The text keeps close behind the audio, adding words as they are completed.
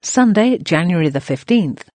Sunday, January the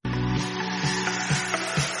 15th.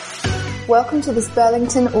 Welcome to this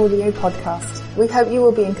Burlington audio podcast. We hope you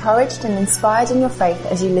will be encouraged and inspired in your faith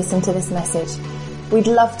as you listen to this message. We'd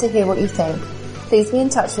love to hear what you think. Please be in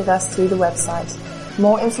touch with us through the website.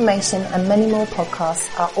 More information and many more podcasts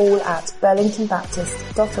are all at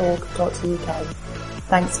burlingtonbaptist.org.uk.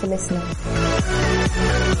 Thanks for listening.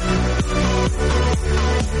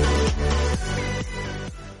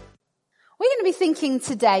 We're going to be thinking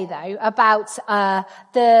today, though, about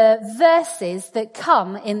the verses that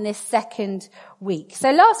come in this second week. So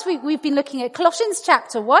last week we've been looking at Colossians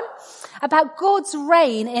chapter 1 about God's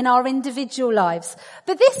reign in our individual lives.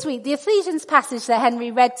 But this week, the Ephesians passage that Henry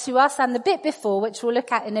read to us and the bit before, which we'll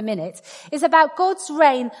look at in a minute, is about God's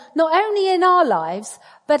reign not only in our lives,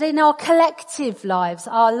 but in our collective lives,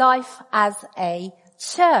 our life as a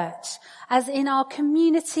church, as in our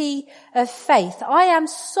community of faith. I am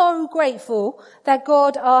so grateful that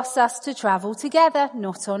God asks us to travel together,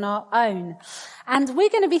 not on our own. And we're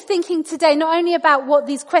going to be thinking today not only about what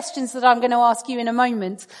these questions that I'm going to ask you in a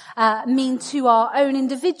moment mean to our own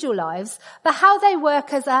individual lives, but how they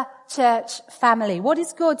work as a church family. What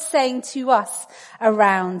is God saying to us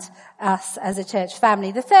around us as a church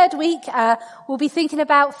family? The third week, we'll be thinking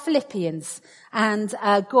about Philippians and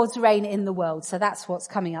God's reign in the world. So that's what's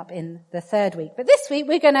coming up in the third week. But this week,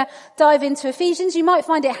 we're going to dive into Ephesians. You might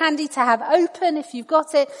find it handy to have open, if you've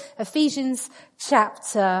got it, Ephesians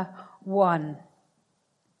chapter 1.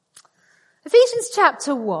 Ephesians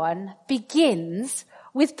chapter 1 begins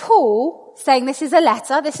with Paul saying, this is a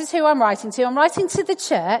letter, this is who I'm writing to the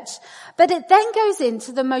church, but it then goes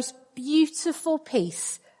into the most beautiful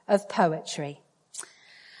piece of poetry.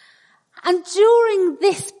 And during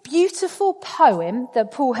this beautiful poem that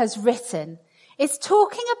Paul has written, it's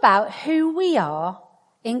talking about who we are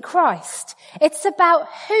in Christ. It's about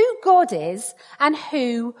who God is and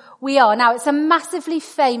who we are. Now, it's a massively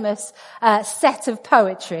famous set of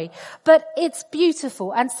poetry, but it's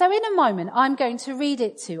beautiful. And so in a moment, I'm going to read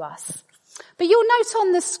it to us. But you'll note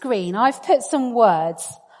on the screen, I've put some words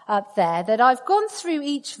up there that I've gone through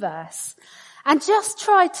each verse and just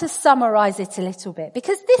tried to summarize it a little bit,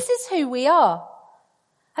 because this is who we are.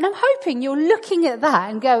 And I'm hoping you're looking at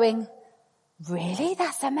that and going, really?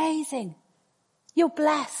 That's amazing. You're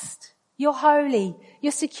blessed, you're holy,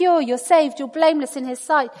 you're secure, you're saved, you're blameless in His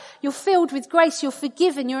sight, you're filled with grace, you're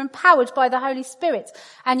forgiven, you're empowered by the Holy Spirit,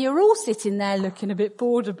 and you're all sitting there looking a bit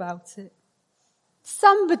bored about it.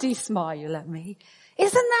 Somebody smile at me.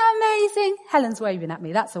 Isn't that amazing? Helen's waving at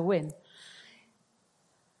me, that's a win.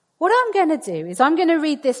 What I'm going to do is I'm going to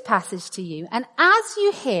read this passage to you, and as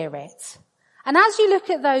you hear it, and as you look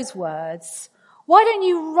at those words, why don't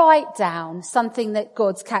you write down something that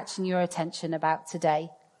God's catching your attention about today?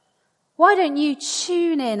 Why don't you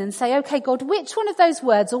tune in and say, okay, God, which one of those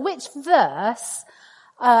words or which verse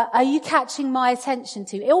are you catching my attention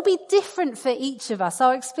to? It'll be different for each of us.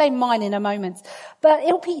 I'll explain mine in a moment. But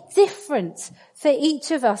it'll be different for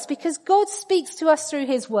each of us because God speaks to us through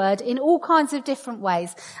His word in all kinds of different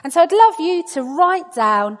ways. And so I'd love you to write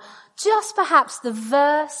down just perhaps the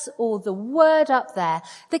verse or the word up there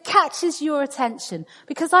that catches your attention,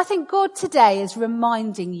 because I think God today is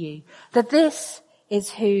reminding you that this is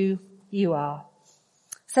who you are.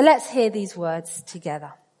 So let's hear these words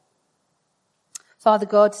together. Father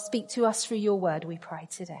God, speak to us through your word, we pray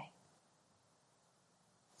today.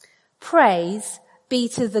 Praise be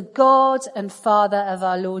to the God and Father of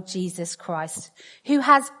our Lord Jesus Christ, who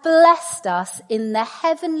has blessed us in the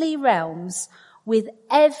heavenly realms with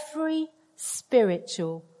every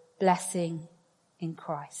spiritual blessing in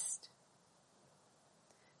Christ.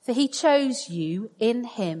 For He chose you in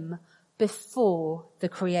Him before the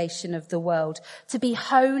creation of the world to be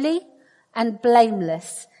holy and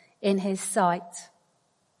blameless in His sight.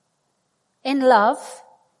 In love,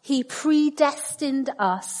 He predestined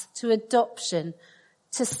us to adoption,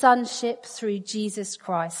 to sonship through Jesus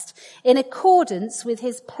Christ, in accordance with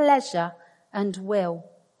His pleasure and will,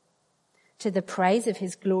 to the praise of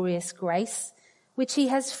His glorious grace, which He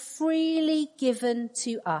has freely given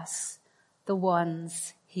to us, the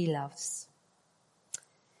ones He loves.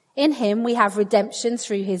 In Him we have redemption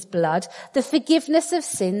through His blood, the forgiveness of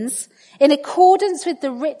sins, in accordance with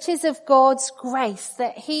the riches of God's grace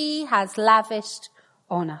that He has lavished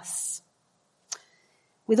on us.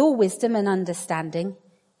 With all wisdom and understanding,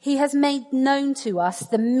 He has made known to us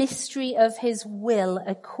the mystery of His will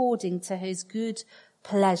according to His good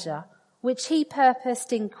pleasure, which He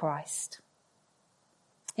purposed in Christ.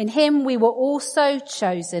 In Him we were also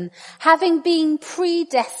chosen, having been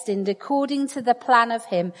predestined according to the plan of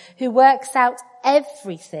Him who works out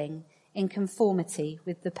everything in conformity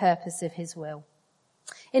with the purpose of His will,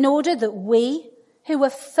 in order that we, who were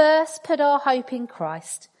first put our hope in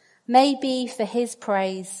Christ, may be for his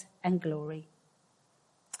praise and glory.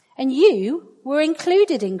 And you were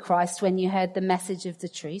included in Christ when you heard the message of the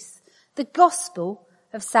truth, the gospel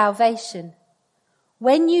of salvation.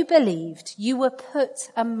 When you believed, you were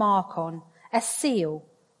put a mark on, a seal,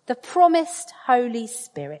 the promised Holy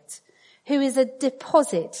Spirit, who is a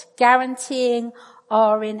deposit guaranteeing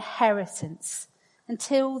our inheritance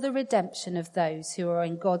until the redemption of those who are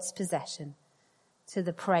in God's possession, to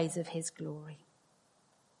the praise of his glory.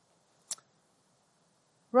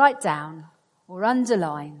 Write down or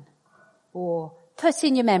underline or put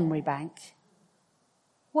in your memory bank.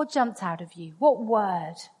 What jumped out of you? What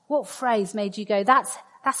word, what phrase made you go, that's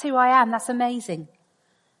who I am, that's amazing.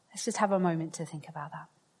 Let's just have a moment to think about that.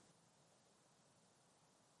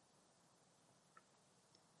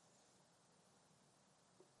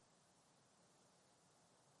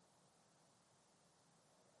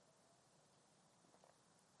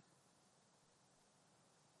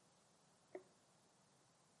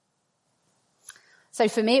 So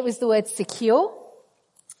for me, it was the word secure.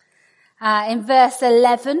 In verse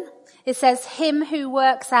 11, it says, him who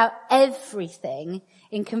works out everything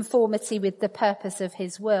in conformity with the purpose of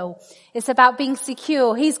his will. It's about being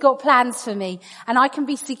secure. He's got plans for me and I can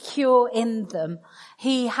be secure in them.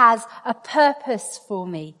 He has a purpose for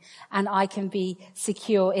me and I can be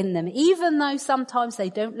secure in them, even though sometimes they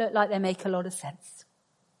don't look like they make a lot of sense.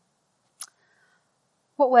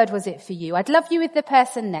 What word was it for you? I'd love you with the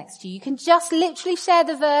person next to you. You can just literally share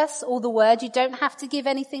the verse or the word. You don't have to give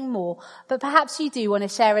anything more. But perhaps you do want to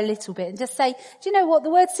share a little bit and just say, do you know what?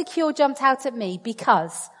 The word secure jumped out at me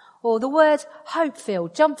because, or the word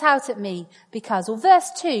hope-filled jumped out at me because, or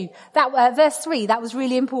verse 3, that was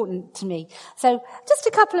really important to me. So just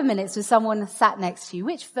a couple of minutes with someone sat next to you.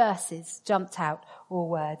 Which verses jumped out or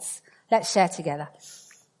words? Let's share together.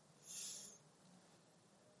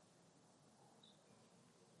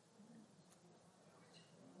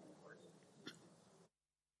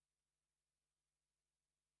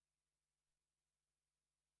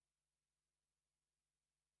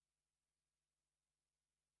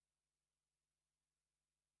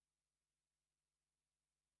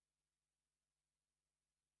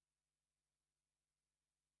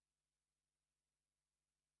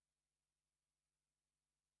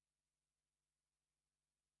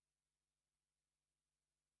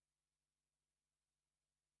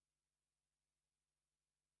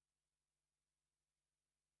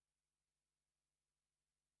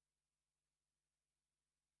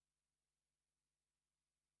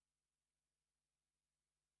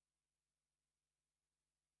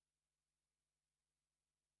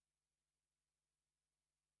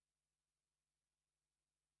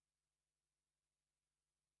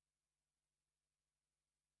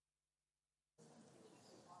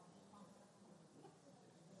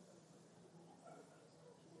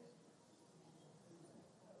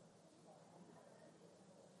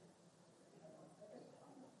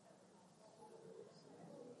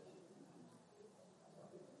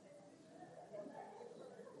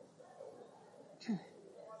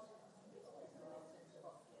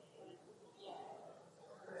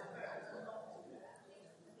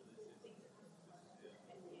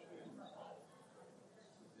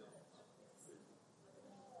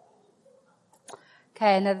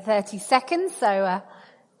 Okay, another 30 seconds. So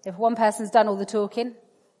if one person's done all the talking,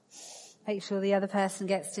 make sure the other person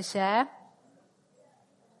gets to share.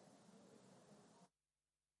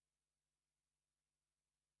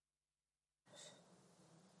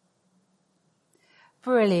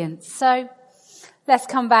 Brilliant. So let's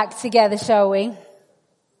come back together, shall we?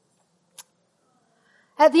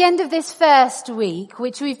 At the end of this first week,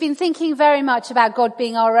 which we've been thinking very much about God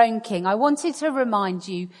being our own King, I wanted to remind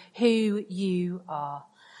you who you are.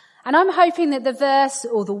 And I'm hoping that the verse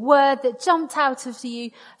or the word that jumped out of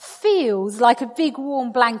you feels like a big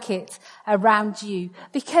warm blanket around you.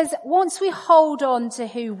 Because once we hold on to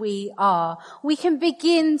who we are, we can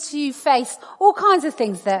begin to face all kinds of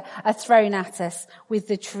things that are thrown at us with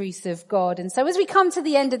the truth of God. And so as we come to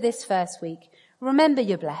the end of this first week, remember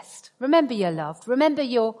you're blessed. Remember you're loved. Remember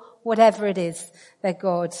you're whatever it is that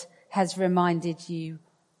God has reminded you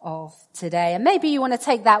of today. And maybe you want to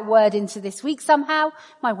take that word into this week somehow.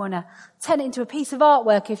 You might want to turn it into a piece of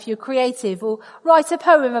artwork if you're creative, or write a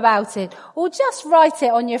poem about it, or just write it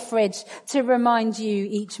on your fridge to remind you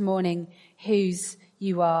each morning whose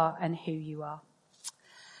you are and who you are.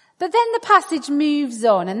 But then the passage moves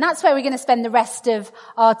on, and that's where we're going to spend the rest of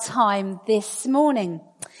our time this morning.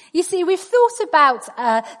 You see, we've thought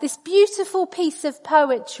about this beautiful piece of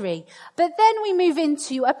poetry, but then we move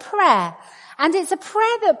into a prayer. And it's a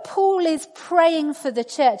prayer that Paul is praying for the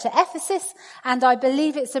church at Ephesus, and I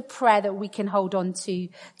believe it's a prayer that we can hold on to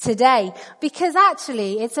today. Because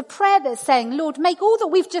actually, it's a prayer that's saying, Lord, make all that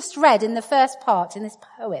we've just read in the first part, in this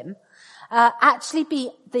poem, actually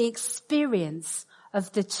be the experience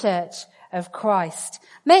of the church of Christ.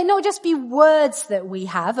 May it not just be words that we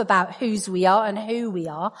have about whose we are and who we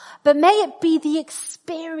are, but may it be the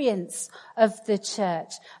experience of the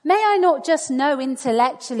church. May I not just know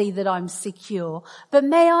intellectually that I'm secure, but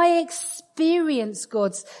may I experience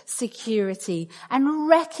God's security and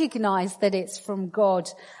recognize that it's from God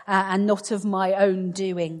and not of my own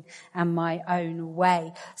doing and my own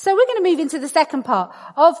way. So we're going to move into the second part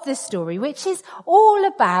of the story, which is all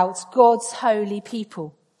about God's holy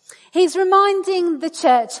people. He's reminding the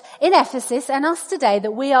church in Ephesus and us today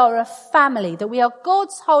that we are a family, that we are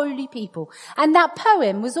God's holy people. And that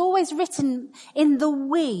poem was always written in the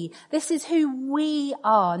we. This is who we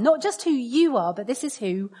are. Not just who you are, but this is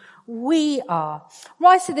who we are.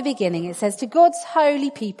 Right at the beginning it says, to God's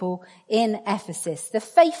holy people in Ephesus, the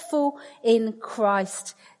faithful in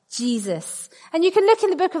Christ Jesus. And you can look in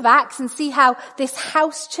the book of Acts and see how this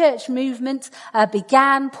house church movement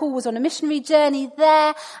began. Paul was on a missionary journey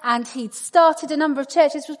there, and he'd started a number of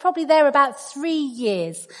churches, was probably there about 3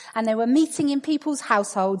 years. And they were meeting in people's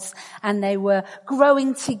households, and they were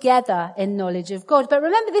growing together in knowledge of God. But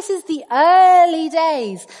remember, this is the early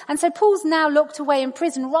days. And so Paul's now locked away in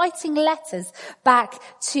prison, writing letters back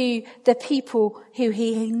to the people who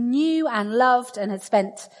he knew and loved and had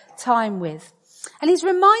spent time with. And he's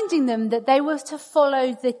reminding them that they were to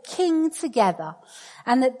follow the King together,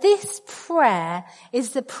 and that this prayer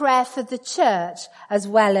is the prayer for the church as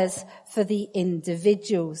well as for the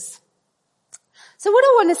individuals. So what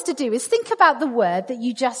I want us to do is think about the word that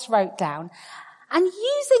you just wrote down, and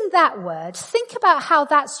using that word, think about how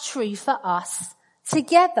that's true for us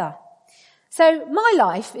together. So my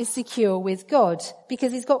life is secure with God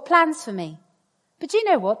because he's got plans for me. But do you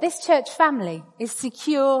know what? This church family is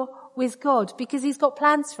secure with God because he's got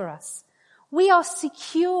plans for us. We are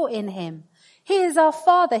secure in him. He is our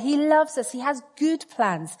Father. He loves us. He has good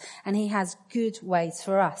plans and he has good ways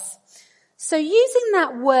for us. So using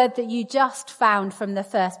that word that you just found from the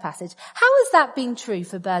first passage, how has that been true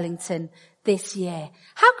for Burlington this year?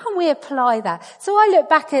 How can we apply that? So I look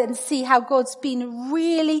back and see how God's been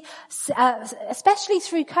really, especially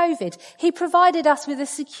through COVID, he provided us with a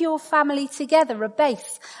secure family together, a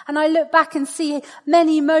base. And I look back and see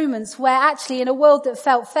many moments where actually in a world that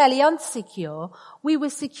felt fairly unsecure, we were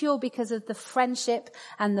secure because of the friendship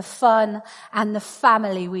and the fun and the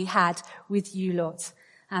family we had with you lot,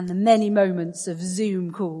 and the many moments of Zoom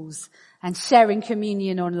calls and sharing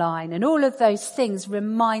communion online, and all of those things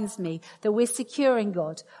reminds me that we're secure in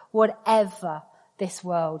God, whatever this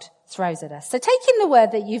world throws at us. So taking the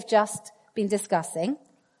word that you've just been discussing,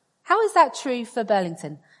 how is that true for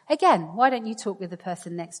Burlington? Again, why don't you talk with the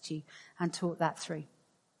person next to you and talk that through?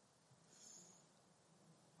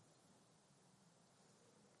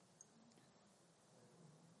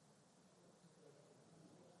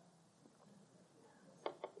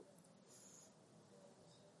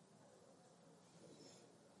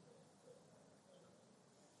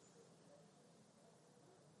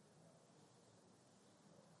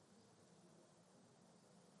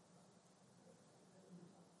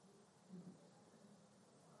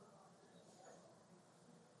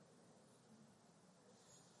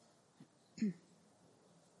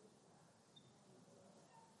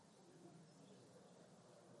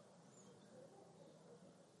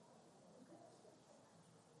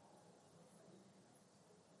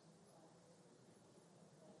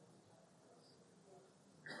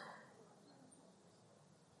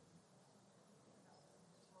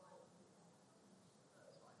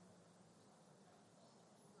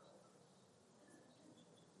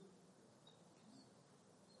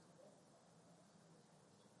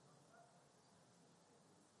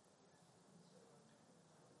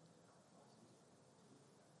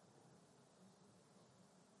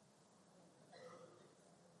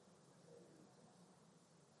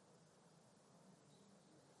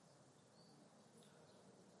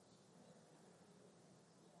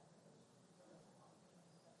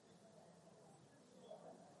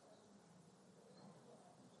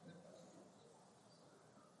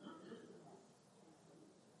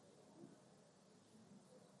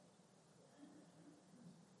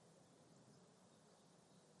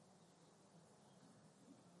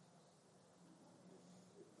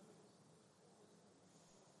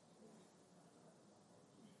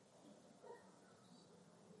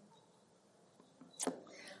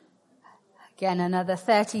 Again, another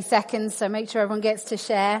 30 seconds, so make sure everyone gets to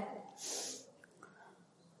share.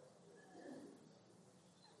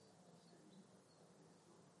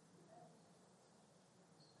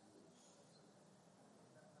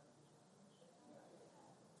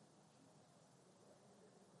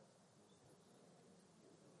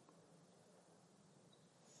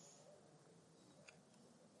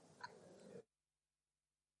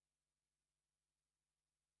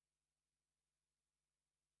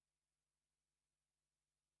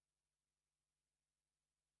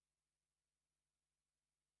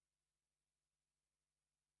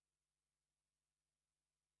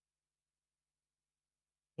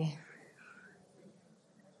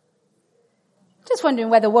 Just wondering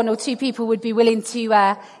whether one or two people would be willing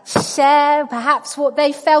to share perhaps what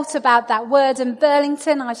they felt about that word in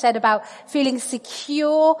Burlington. I shared about feeling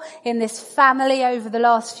secure in this family over the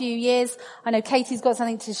last few years. I know Katie's got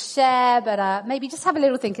something to share, but maybe just have a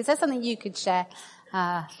little think. Is there something you could share?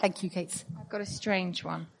 Thank you, Kate. I've got a strange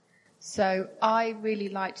one. So I really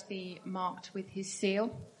liked the marked with his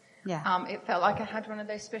seal. Yeah. It felt like I had one of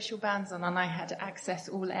those special bands on and I had access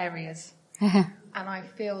all areas. And I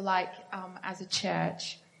feel like as a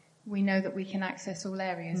church, we know that we can access all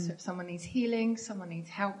areas. So if someone needs healing, someone needs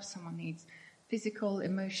help, someone needs physical,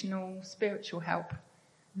 emotional, spiritual help,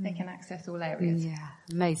 they can access all areas. Yeah,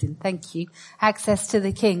 amazing. Thank you. Access to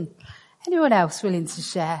the King. Anyone else willing to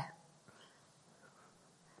share?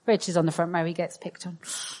 Rich is on the front row. He gets picked on.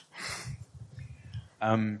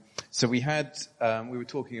 So we were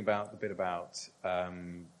talking about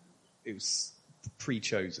it was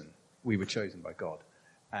pre-chosen. We were chosen by God,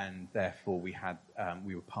 and therefore we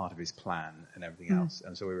were part of his plan and everything else.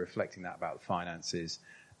 And so we were reflecting that about the finances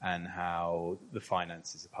and how the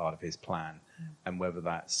finances are part of his plan, and whether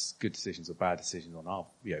that's good decisions or bad decisions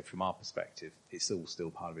from our perspective, it's all still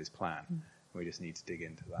part of his plan. And we just need to dig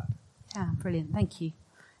into that. Yeah, brilliant. Thank you.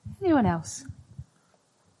 Anyone else?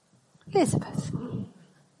 Elizabeth.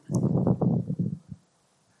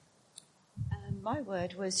 My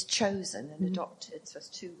word was chosen and adopted, so it's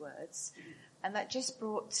 2 words. And that just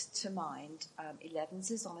brought to mind 11s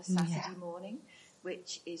is on a Saturday morning,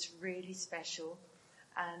 which is really special.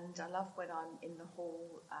 And I love when I'm in the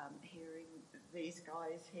hall hearing these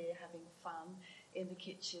guys here having fun in the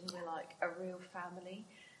kitchen. We're like a real family.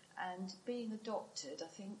 And being adopted, I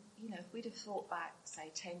think, if we'd have thought back, say,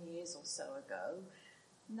 10 years or so ago,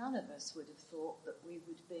 none of us would have thought that we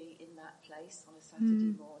would be in that place on a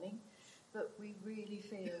Saturday morning. But we really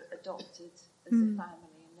feel adopted as a family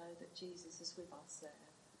and know that Jesus is with us there.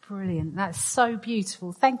 Brilliant. That's so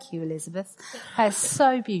beautiful. Thank you, Elizabeth. That's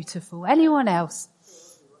so beautiful. Anyone else?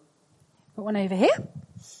 Got one over here.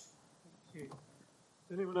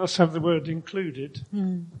 Anyone else have the word included?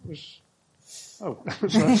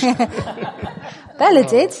 Bella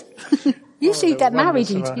did. Usually get married,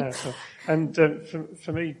 you do. And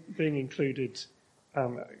for me, being included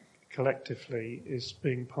collectively is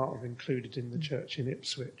being part of included in the church in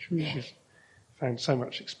Ipswich, which has found so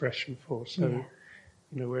much expression for. So,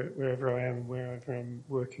 wherever I am, wherever I'm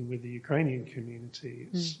working with the Ukrainian community,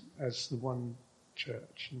 it's as the one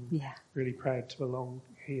church, and really proud to belong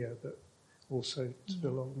here, but also to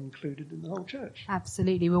belong included in the whole church.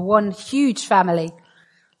 Absolutely. We're one huge family.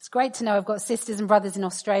 It's great to know I've got sisters and brothers in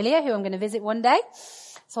Australia who I'm going to visit one day.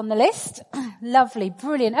 It's on the list. Lovely.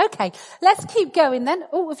 Brilliant. Okay. Let's keep going then.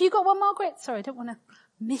 Oh, have you got one, Margaret? Sorry, I don't want to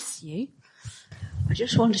miss you. I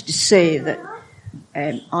just wanted to say that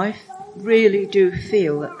I really do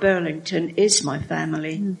feel that Burlington is my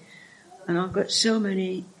family. And I've got so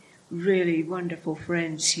many really wonderful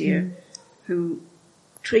friends here who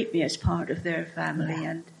treat me as part of their family.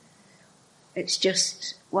 And it's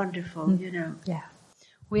just wonderful, Yeah.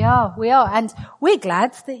 We are. And we're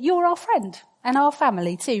glad that you're our friend. And our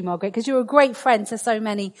family too, Margaret, because you're a great friend to so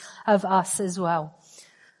many of us as well.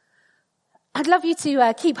 I'd love you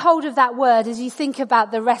to keep hold of that word as you think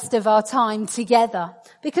about the rest of our time together,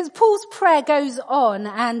 because Paul's prayer goes on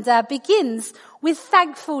and begins with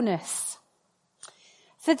thankfulness.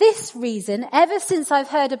 For this reason, ever since I've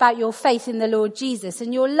heard about your faith in the Lord Jesus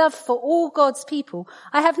and your love for all God's people,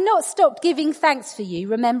 I have not stopped giving thanks for you,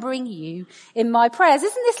 remembering you in my prayers.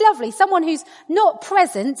 Isn't this lovely? Someone who's not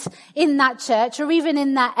present in that church or even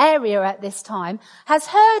in that area at this time has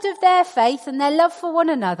heard of their faith and their love for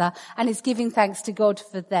one another and is giving thanks to God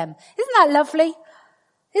for them. Isn't that lovely?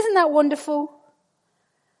 Isn't that wonderful?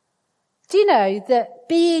 Do you know that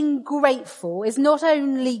being grateful is not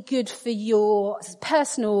only good for your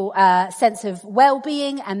personal sense of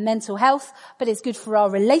well-being and mental health, but it's good for our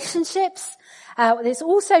relationships. It's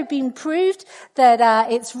also been proved that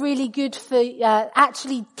it's really good for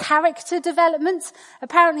actually character development.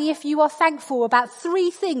 Apparently, if you are thankful about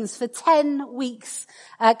 3 things for 10 weeks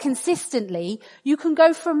consistently, you can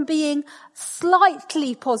go from being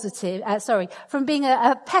slightly positive, from being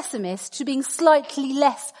a pessimist to being slightly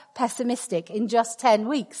less pessimistic in just 10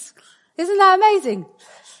 weeks. Isn't that amazing?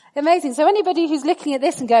 Amazing. So anybody who's looking at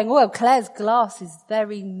this and going, well, Claire's glass is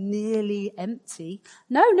very nearly empty.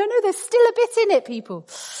 No, there's still a bit in it, people.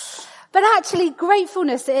 But actually,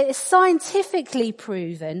 gratefulness is scientifically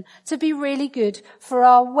proven to be really good for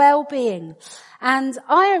our well-being. And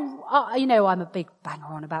I'm a big banger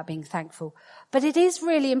on about being thankful, but it is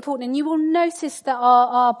really important. And you will notice that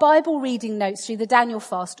our Bible reading notes through the Daniel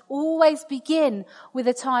fast always begin with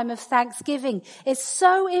a time of thanksgiving. It's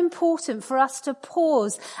so important for us to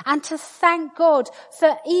pause and to thank God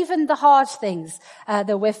for even the hard things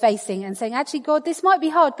that we're facing, and saying, actually, God, this might be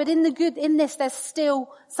hard, but in this, there's still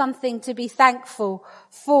something to be thankful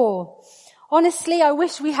for. Honestly, I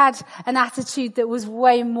wish we had an attitude that was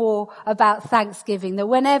way more about thanksgiving, that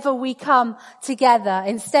whenever we come together,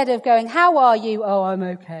 instead of going, how are you? Oh, I'm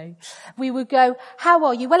okay. We would go, how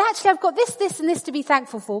are you? Well, actually, I've got this and this to be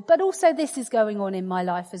thankful for, but also this is going on in my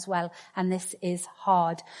life as well, and this is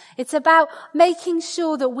hard. It's about making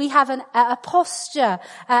sure that we have a posture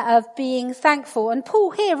of being thankful. And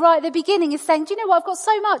Paul here, right at the beginning, is saying, do you know what? I've got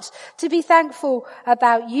so much to be thankful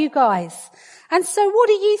about you guys. And so what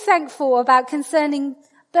are you thankful about concerning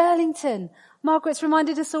Burlington? Margaret's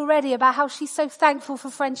reminded us already about how she's so thankful for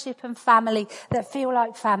friendship and family that feel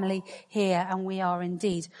like family here, and we are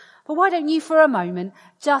indeed. But why don't you for a moment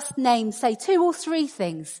just say 2 or 3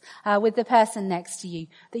 things with the person next to you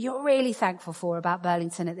that you're really thankful for about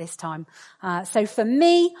Burlington at this time. So for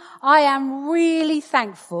me, I am really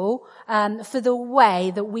thankful for the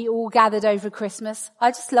way that we all gathered over Christmas.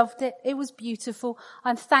 I just loved it. It was beautiful.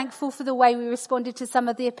 I'm thankful for the way we responded to some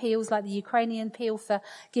of the appeals, like the Ukrainian appeal for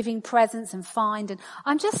giving presents and find. And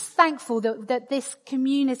I'm just thankful that this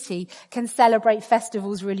community can celebrate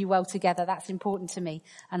festivals really well together. That's important to me,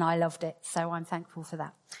 and I loved it. So I'm thankful for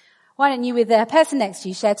that. Why don't you, with the person next to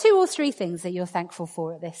you, share 2 or 3 things that you're thankful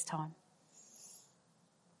for at this time?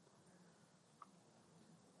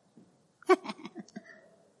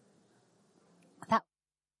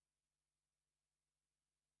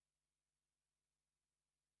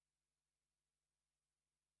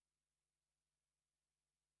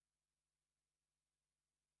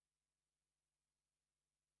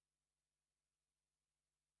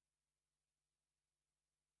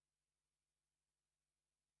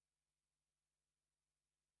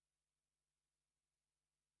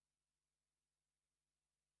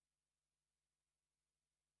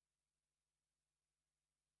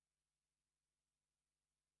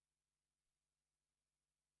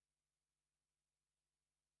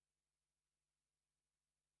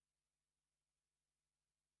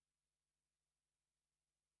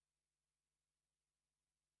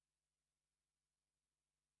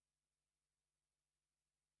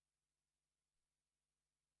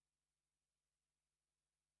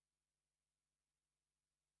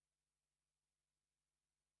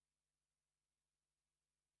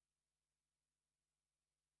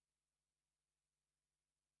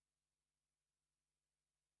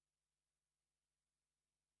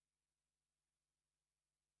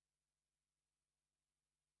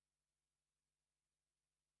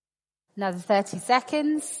 Another 30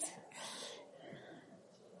 seconds.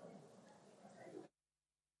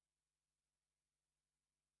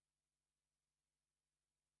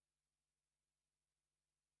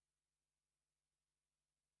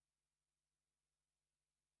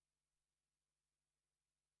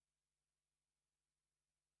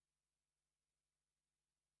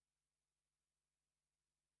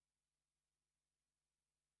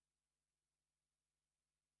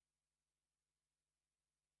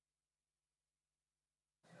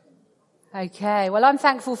 Okay, well, I'm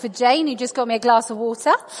thankful for Jane, who just got me a glass of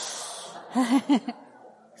water.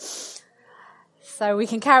 So we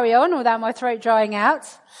can carry on without my throat drying out.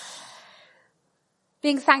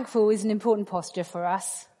 Being thankful is an important posture for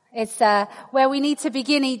us. It's where we need to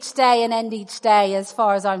begin each day and end each day, as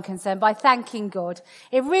far as I'm concerned, by thanking God.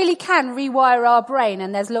 It really can rewire our brain,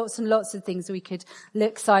 and there's lots and lots of things we could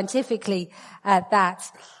look scientifically at that.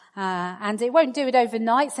 And it won't do it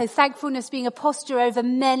overnight, so thankfulness being a posture over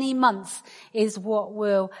many months is what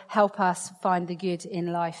will help us find the good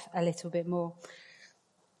in life a little bit more.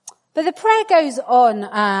 But the prayer goes on,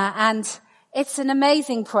 and it's an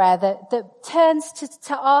amazing prayer that turns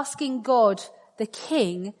to asking God, the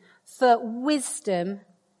King, for wisdom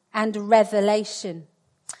and revelation.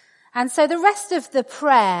 And so the rest of the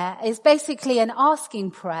prayer is basically an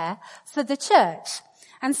asking prayer for the church.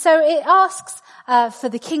 And so it asks for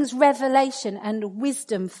the King's revelation and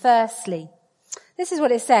wisdom firstly. This is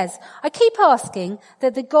what it says. I keep asking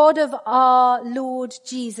that the God of our Lord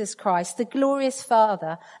Jesus Christ, the glorious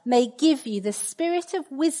Father, may give you the spirit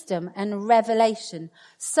of wisdom and revelation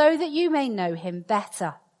so that you may know him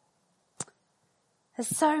better.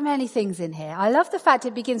 There's so many things in here. I love the fact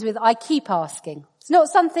it begins with, I keep asking. It's not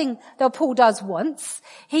something that Paul does once.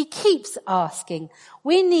 He keeps asking.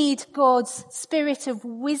 We need God's spirit of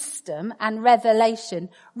wisdom and revelation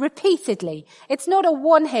repeatedly. It's not a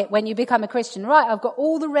one hit when you become a Christian. Right, I've got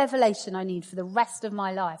all the revelation I need for the rest of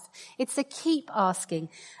my life. It's a keep asking.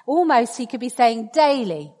 Almost he could be saying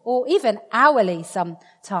daily or even hourly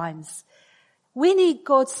sometimes. We need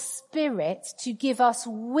God's Spirit to give us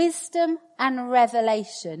wisdom and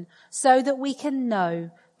revelation so that we can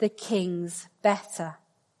know the Kings better.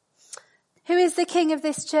 Who is the King of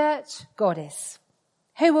this church? God is.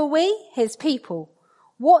 Who are we? His people.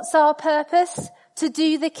 What's our purpose? To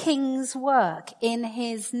do the King's work in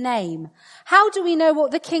his name. How do we know what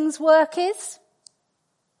the King's work is?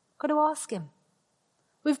 Got to ask him.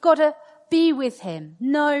 We've got to be with him,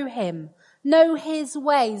 know his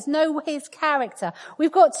ways, know his character.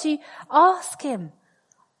 We've got to ask him.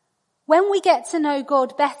 When we get to know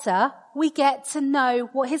God better, we get to know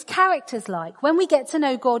what his character's like. When we get to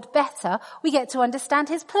know God better, we get to understand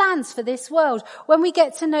his plans for this world. When we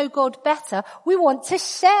get to know God better, we want to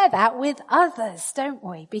share that with others, don't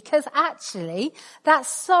we? Because actually,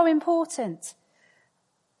 that's so important.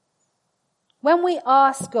 When we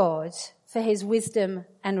ask God for his wisdom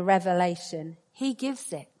and revelation, he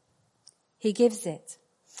gives it. He gives it.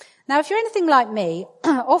 Now, if you're anything like me,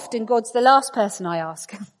 often God's the last person I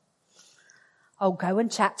ask. I'll go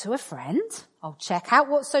and chat to a friend. I'll check out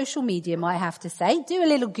what social media might have to say, do a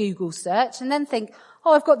little Google search, and then think,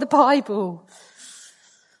 oh, I've got the Bible.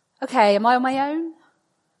 Okay, am I on my own?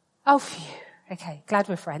 Oh, phew. Okay, glad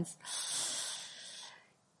we're friends.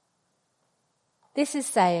 This is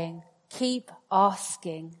saying, keep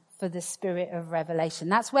asking for the spirit of revelation.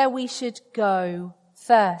 That's where we should go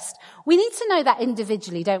first. We need to know that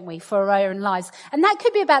individually, don't we, for our own lives. And that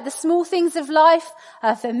could be about the small things of life.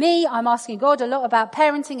 For me, I'm asking God a lot about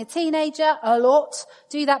parenting a teenager, a lot.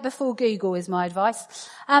 Do that before Google is my advice.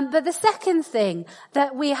 But the second thing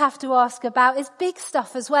that we have to ask about is big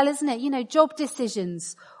stuff as well, isn't it? You know, job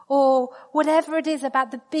decisions or whatever it is about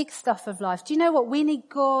the big stuff of life. Do you know what? We need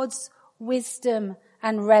God's wisdom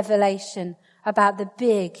and revelation about the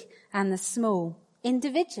big and the small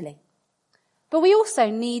individually. But we also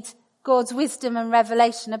need God's wisdom and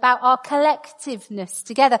revelation about our collectiveness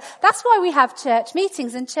together. That's why we have church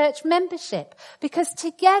meetings and church membership. Because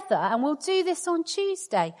together, and we'll do this on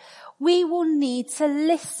Tuesday, we will need to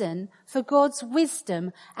listen for God's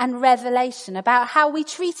wisdom and revelation about how we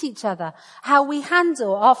treat each other, how we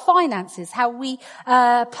handle our finances, how we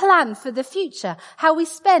plan for the future, how we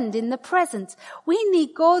spend in the present. We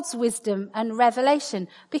need God's wisdom and revelation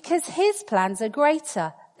because his plans are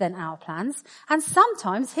greater than our plans, and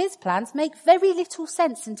sometimes his plans make very little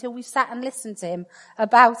sense until we've sat and listened to him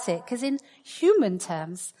about it, because in human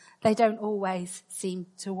terms, they don't always seem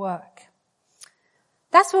to work.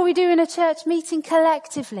 That's what we do in a church meeting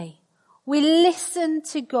collectively. We listen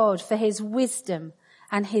to God for his wisdom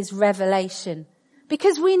and his revelation,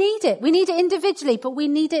 because we need it. We need it individually, but we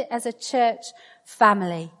need it as a church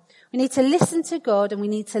family. We need to listen to God and we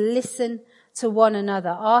need to listen to one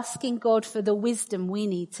another, asking God for the wisdom we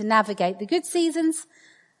need to navigate the good seasons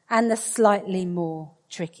and the slightly more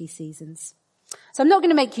tricky seasons. So I'm not going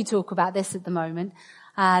to make you talk about this at the moment.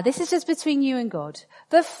 This is just between you and God.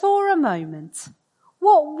 But for a moment,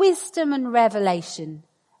 what wisdom and revelation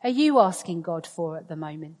are you asking God for at the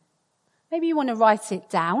moment? Maybe you want to write it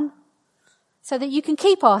down so that you can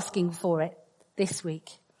keep asking for it this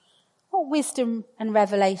week. What wisdom and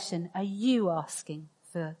revelation are you asking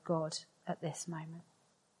for God at this moment?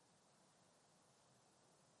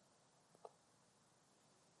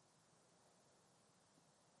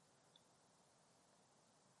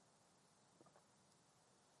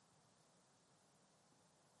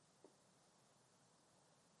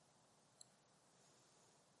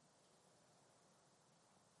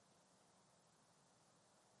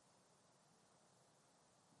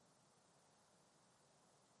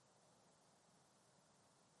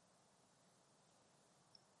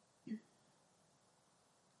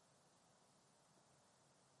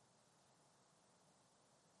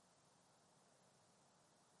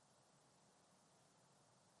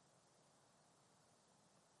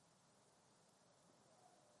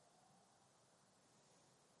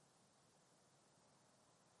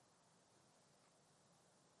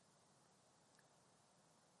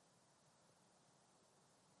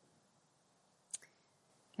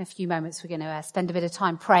 In a few moments, we're going to spend a bit of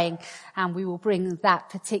time praying, and we will bring that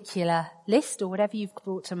particular list or whatever you've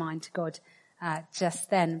brought to mind to God just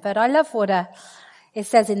then. But I love what it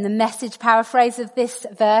says in the Message paraphrase of this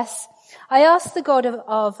verse. I ask the God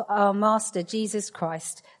of our Master, Jesus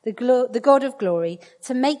Christ, the God of glory,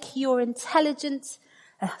 to make your intelligent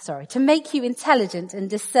to make you intelligent and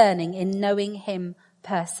discerning in knowing him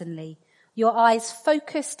personally. Your eyes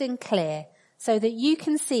focused and clear so that you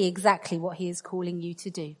can see exactly what he is calling you to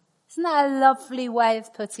do. Isn't that a lovely way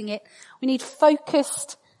of putting it? We need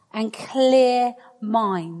focused and clear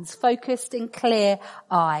minds, focused and clear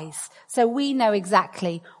eyes, so we know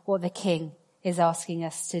exactly what the King is asking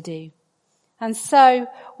us to do. And so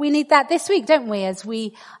we need that this week, don't we, as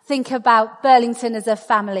we think about Burlington as a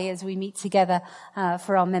family, as we meet together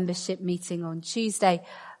for our membership meeting on Tuesday.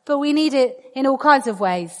 But we need it in all kinds of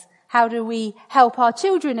ways. How do we help our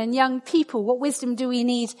children and young people? What wisdom do we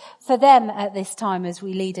need for them at this time as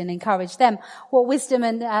we lead and encourage them? What wisdom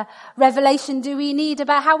and revelation do we need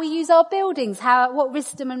about how we use our buildings? What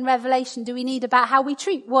wisdom and revelation do we need about how we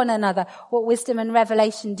treat one another? What wisdom and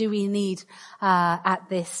revelation do we need at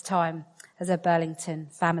this time as a Burlington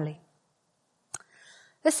family?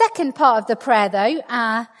 The second part of the prayer,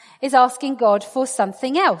 though, is asking God for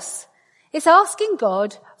something else. It's asking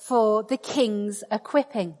God for the King's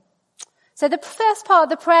equipping. So the first part of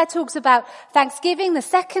the prayer talks about thanksgiving. The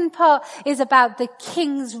second part is about the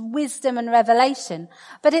King's wisdom and revelation.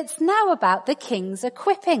 But it's now about the King's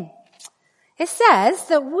equipping. It says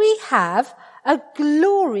that we have a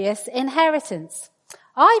glorious inheritance.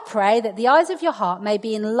 I pray that the eyes of your heart may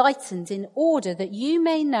be enlightened in order that you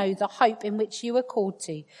may know the hope in which you were called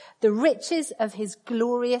to, the riches of his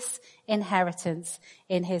glorious inheritance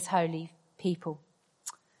in his holy people.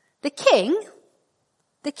 The King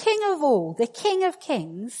of all, the King of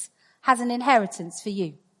Kings, has an inheritance for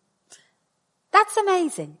you. That's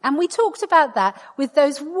amazing. And we talked about that with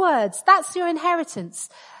those words. That's your inheritance.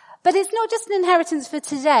 But it's not just an inheritance for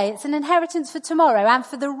today. It's an inheritance for tomorrow and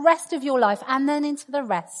for the rest of your life and then into the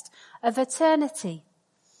rest of eternity.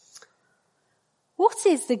 What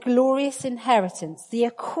is the glorious inheritance, the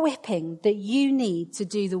equipping that you need to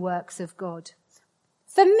do the works of God?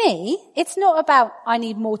 For me, it's not about I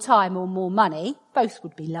need more time or more money. Both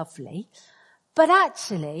would be lovely. But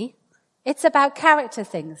actually, it's about character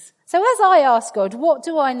things. So as I asked God, what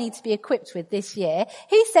do I need to be equipped with this year?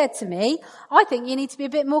 He said to me, I think you need to be a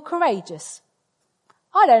bit more courageous.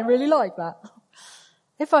 I don't really like that,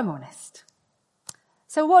 if I'm honest.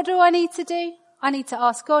 So what do I need to do? I need to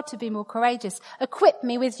ask God to be more courageous. Equip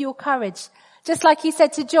me with your courage. Just like he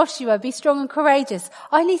said to Joshua, be strong and courageous.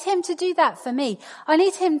 I need him to do that for me. I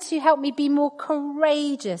need him to help me be more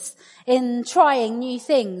courageous in trying new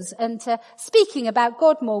things and to speaking about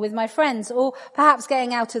God more with my friends, or perhaps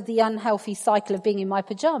getting out of the unhealthy cycle of being in my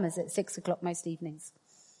pajamas at 6:00 most evenings.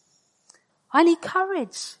 I need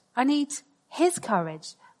courage. I need his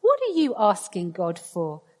courage. What are you asking God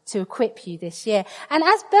for to equip you this year? And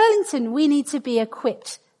as Burlington, we need to be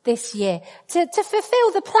equipped this year. To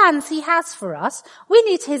fulfill the plans he has for us, we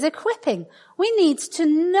need his equipping. We need to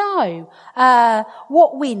know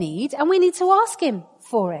what we need, and we need to ask him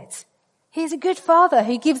for it. He's a good father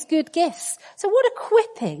who gives good gifts. So what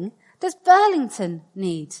equipping does Burlington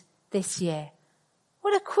need this year?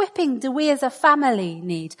 What equipping do we as a family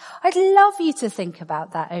need? I'd love you to think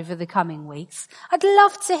about that over the coming weeks. I'd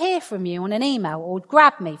love to hear from you on an email or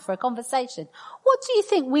grab me for a conversation. What do you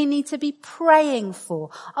think we need to be praying for,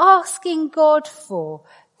 asking God for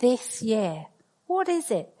this year? What is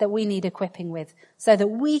it that we need equipping with so that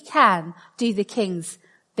we can do the King's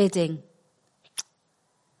bidding?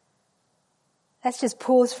 Let's just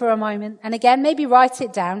pause for a moment and again, maybe write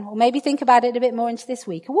it down or maybe think about it a bit more into this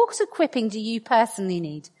week. What equipping do you personally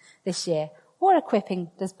need this year? What equipping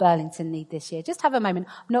does Burlington need this year? Just have a moment.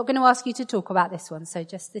 I'm not going to ask you to talk about this one, so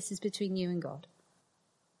just this is between you and God.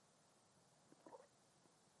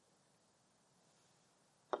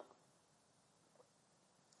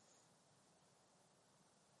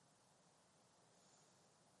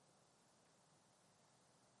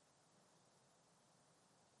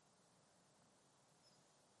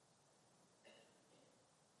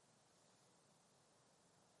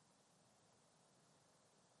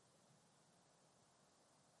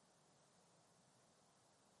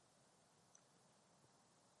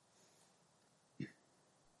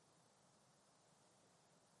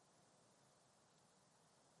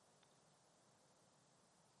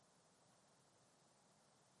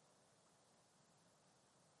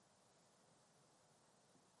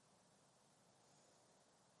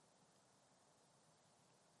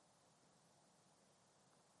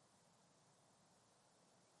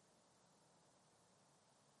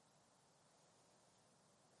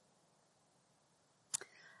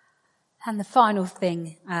 And the final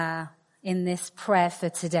thing in this prayer for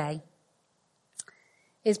today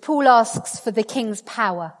is Paul asks for the King's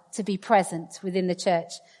power to be present within the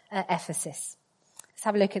church at Ephesus. Let's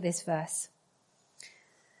have a look at this verse.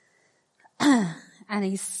 And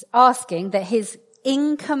he's asking that his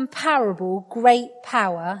incomparable great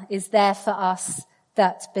power is there for us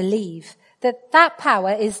that believe. That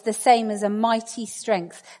power is the same as a mighty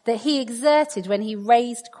strength that he exerted when he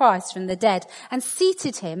raised Christ from the dead and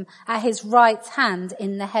seated him at his right hand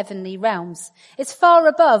in the heavenly realms. It's far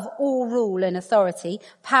above all rule and authority,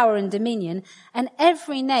 power and dominion, and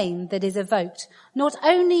every name that is evoked, not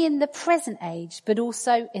only in the present age, but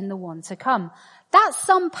also in the one to come. That's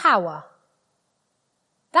some power.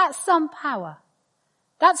 That's some power.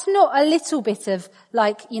 That's not a little bit of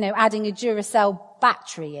adding a Duracell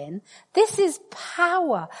battery in. This is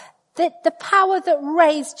power. The power that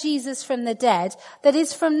raised Jesus from the dead, that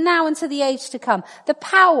is from now until the age to come. The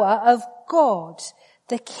power of God,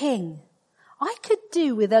 the King. I could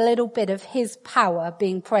do with a little bit of his power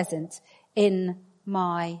being present in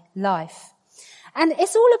my life. And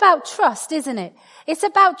it's all about trust, isn't it? It's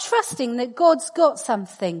about trusting that God's got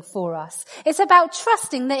something for us. It's about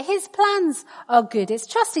trusting that his plans are good. It's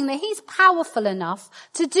trusting that he's powerful enough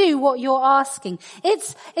to do what you're asking.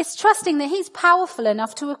 It's trusting that he's powerful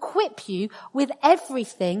enough to equip you with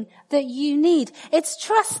everything that you need. It's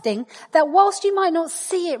trusting that whilst you might not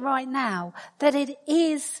see it right now, that it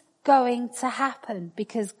is going to happen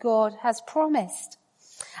because God has promised.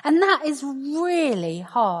 And that is really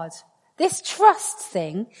hard. This trust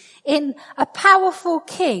thing in a powerful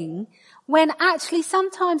king, when actually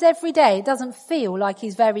sometimes every day it doesn't feel like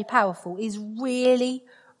he's very powerful, is really,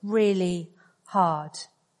 really hard.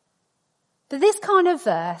 But this kind of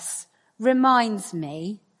verse reminds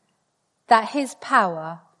me that his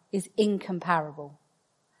power is incomparable.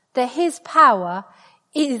 That his power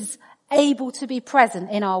is able to be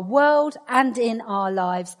present in our world and in our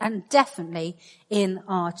lives and definitely in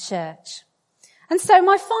our church. And so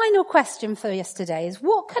my final question for us today is,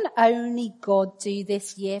 what can only God do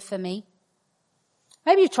this year for me?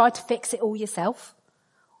 Maybe you tried to fix it all yourself.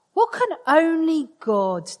 What can only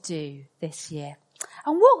God do this year?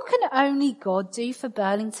 And what can only God do for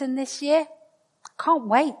Burlington this year? Can't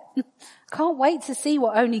wait. Can't wait to see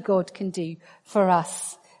what only God can do for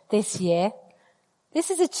us this year.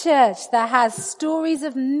 This is a church that has stories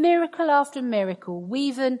of miracle after miracle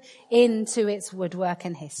woven into its woodwork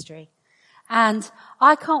and history. And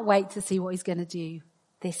I can't wait to see what he's going to do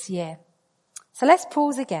this year. So let's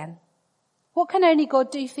pause again. What can only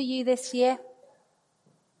God do for you this year?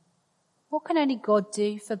 What can only God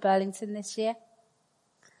do for Burlington this year?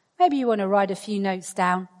 Maybe you want to write a few notes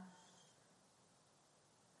down.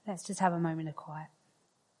 Let's just have a moment of quiet.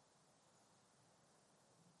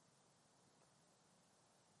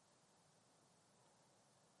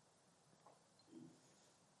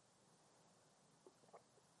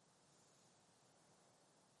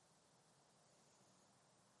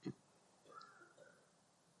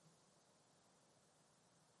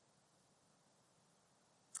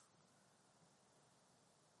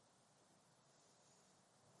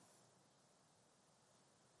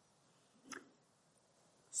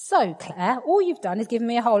 So, Claire, all you've done is given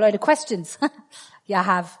me a whole load of questions. Yeah, I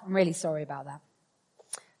have. I'm really sorry about that.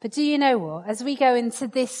 But do you know what? As we go into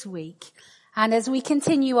this week and as we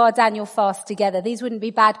continue our Daniel fast together, these wouldn't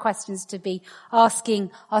be bad questions to be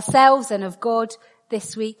asking ourselves and of God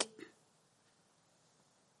this week.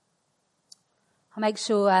 I'll make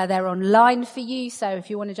sure they're online for you. So if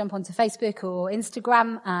you want to jump onto Facebook or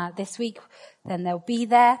Instagram this week, then they'll be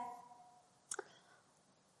there.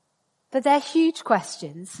 But they're huge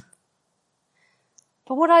questions.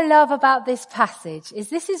 But what I love about this passage is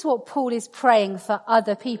this is what Paul is praying for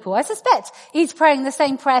other people. I suspect he's praying the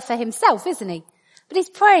same prayer for himself, isn't he? But he's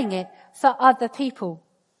praying it for other people.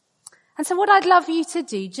 And so what I'd love you to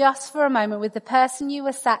do just for a moment with the person you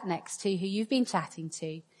were sat next to, who you've been chatting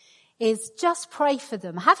to, is just pray for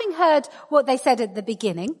them. Having heard what they said at the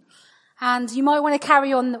beginning, and you might want to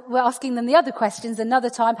carry on asking them the other questions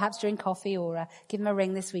another time, perhaps during coffee or give them a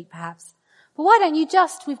ring this week perhaps. But why don't you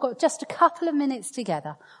we've got just a couple of minutes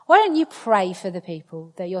together. Why don't you pray for the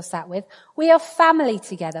people that you're sat with? We are family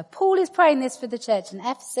together. Paul is praying this for the church in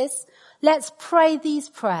Ephesus. Let's pray these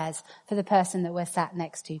prayers for the person that we're sat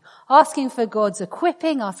next to. Asking for God's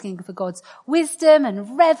equipping, asking for God's wisdom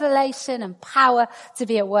and revelation and power to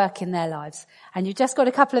be at work in their lives. And you've just got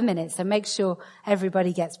a couple of minutes, so make sure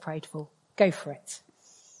everybody gets prayed for. Go for it.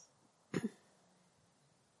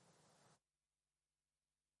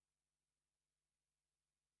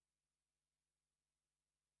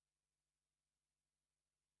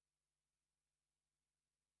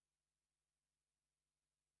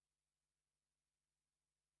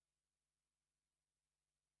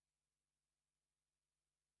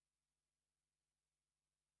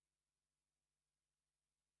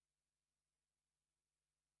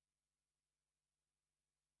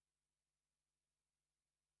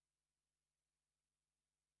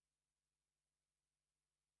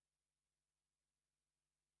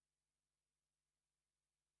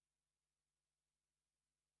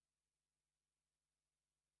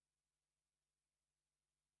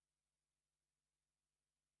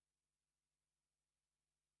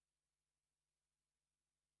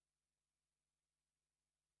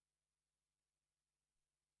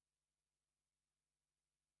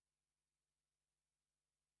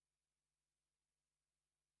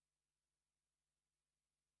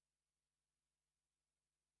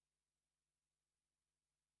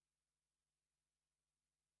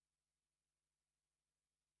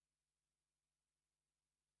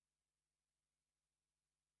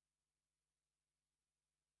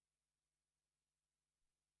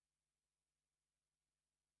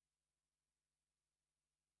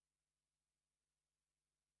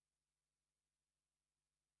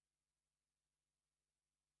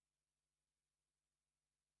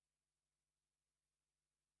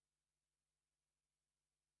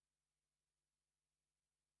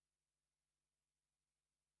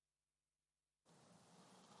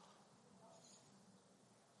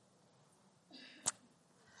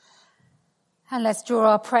 And let's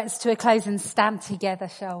draw our prayers to a close and stand together,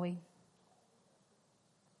 shall we?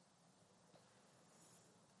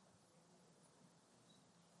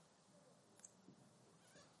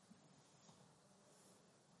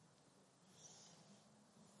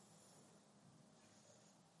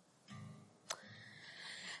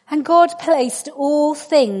 And God placed all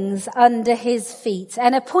things under his feet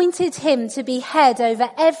and appointed him to be head over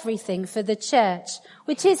everything for the church,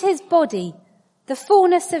 which is his body, the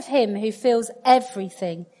fullness of him who fills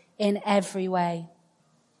everything in every way.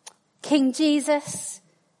 King Jesus,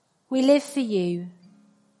 we live for you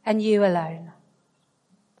and you alone.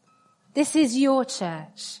 This is your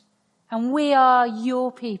church and we are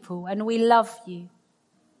your people and we love you.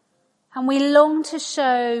 And we long to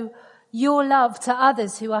show your love to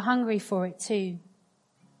others who are hungry for it too.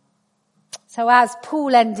 So as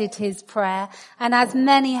Paul ended his prayer, and as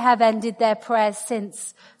many have ended their prayers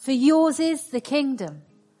since, for yours is the kingdom,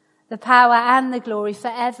 the power and the glory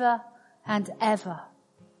forever and ever.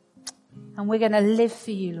 And we're going to live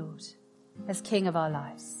for you, Lord, as King of our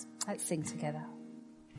lives. Let's sing together.